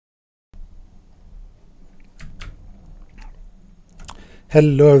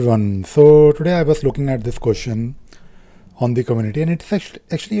Hello everyone. So today I was looking at this question on the community, and it's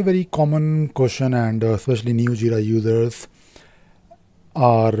actually a very common question, and especially new Jira users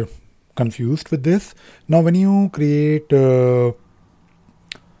are confused with this. Now, when you create a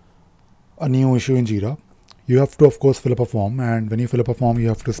new issue in Jira, you have to of course fill up a form, and when you fill up a form, you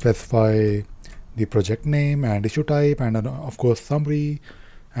have to specify the project name and issue type, and of course summary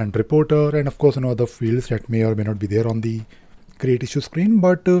and reporter, and of course other fields that may or may not be there on the create issue screen.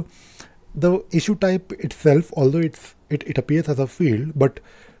 But the issue type itself, although it appears as a field, but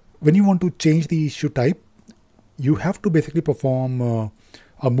when you want to change the issue type, you have to basically perform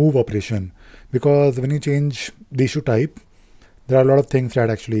a move operation, because when you change the issue type, there are a lot of things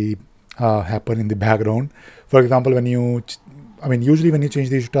that actually happen in the background. For example, usually when you change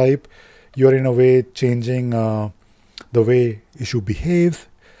the issue type, you're in a way changing the way issue behaves.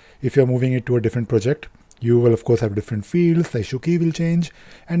 If you're moving it to a different project, you will of course have different fields, the issue key will change,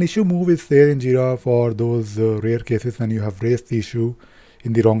 and issue move is there in Jira for those rare cases when you have raised the issue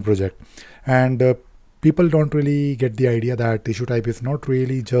in the wrong project. And people don't really get the idea that issue type is not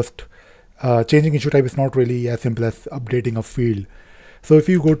really just changing issue type is not really as simple as updating a field. So if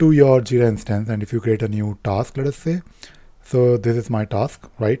you go to your Jira instance and if you create a new task, let us say, so this is my task,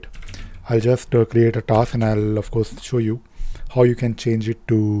 right? I'll just create a task, and I'll of course show you how you can change it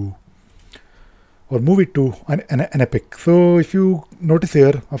to or move it to an epic. So if you notice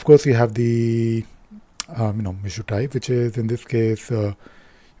here, of course you have the issue type, which is in this case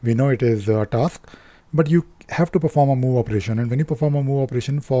we know it is a task, but you have to perform a move operation. And when you perform a move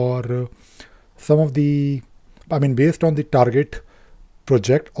operation for some of the, based on the target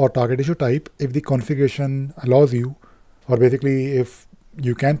project or target issue type, if the configuration allows you, or basically if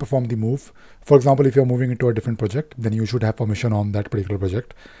you can perform the move, for example, if you're moving into a different project, then you should have permission on that particular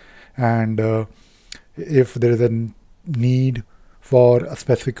project. And if there is a need for a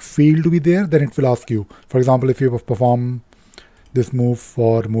specific field to be there, then it will ask you. For example, if you perform this move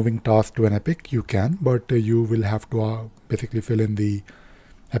for moving task to an epic, you can, but you will have to basically fill in the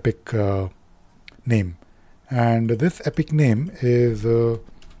epic name. And this epic name is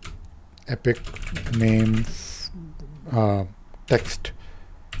epic name text,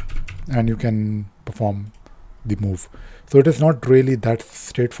 and you can perform the move. So it is not really that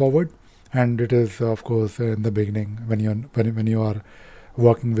straightforward. And it is, of course, in the beginning when you are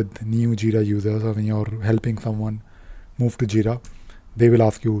working with new Jira users, or when you're helping someone move to Jira, they will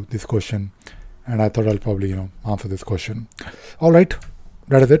ask you this question. And I thought I'll probably answer this question. All right,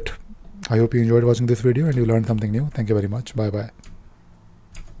 that is it. I hope you enjoyed watching this video and you learned something new. Thank you very much. Bye bye.